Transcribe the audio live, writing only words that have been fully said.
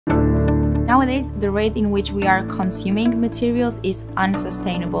Nowadays, the rate in which we are consuming materials is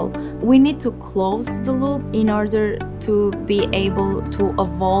unsustainable. We need to close the loop in order to be able to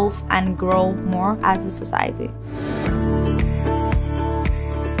evolve and grow more as a society.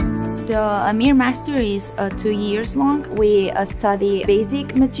 The AMIR Master is 2 years long. We study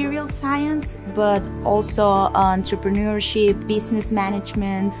basic material science, but also entrepreneurship, business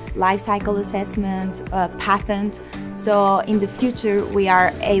management, life cycle assessment, patent. So in the future, we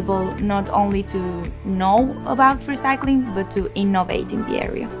are able not only to know about recycling, but to innovate in the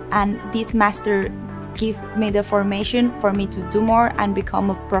area. And this master gives me the formation for me to do more and become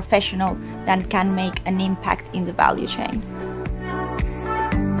a professional that can make an impact in the value chain.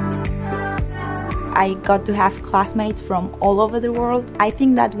 I got to have classmates from all over the world. I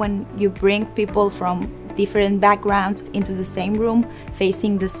think that when you bring people from different backgrounds into the same room,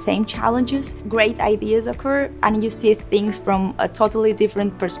 facing the same challenges, great ideas occur and you see things from a totally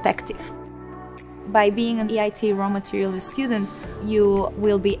different perspective. By being an EIT RawMaterials student, you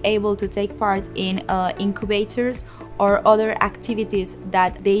will be able to take part in incubators or other activities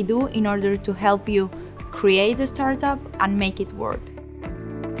that they do in order to help you create a startup and make it work.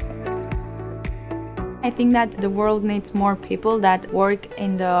 I think that the world needs more people that work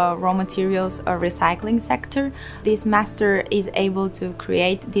in the raw materials or recycling sector. This master is able to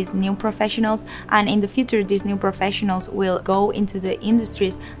create these new professionals, and in the future these new professionals will go into the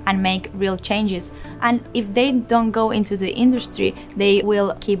industries and make real changes. And if they don't go into the industry, they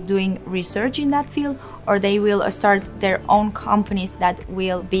will keep doing research in that field, or they will start their own companies that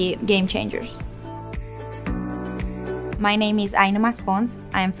will be game changers. My name is Aina Maspons.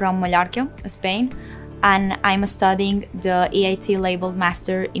 I'm from Mallorca, Spain, and I'm studying the EIT-Labelled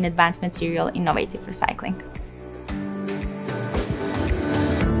Master in Advanced Material Innovative Recycling.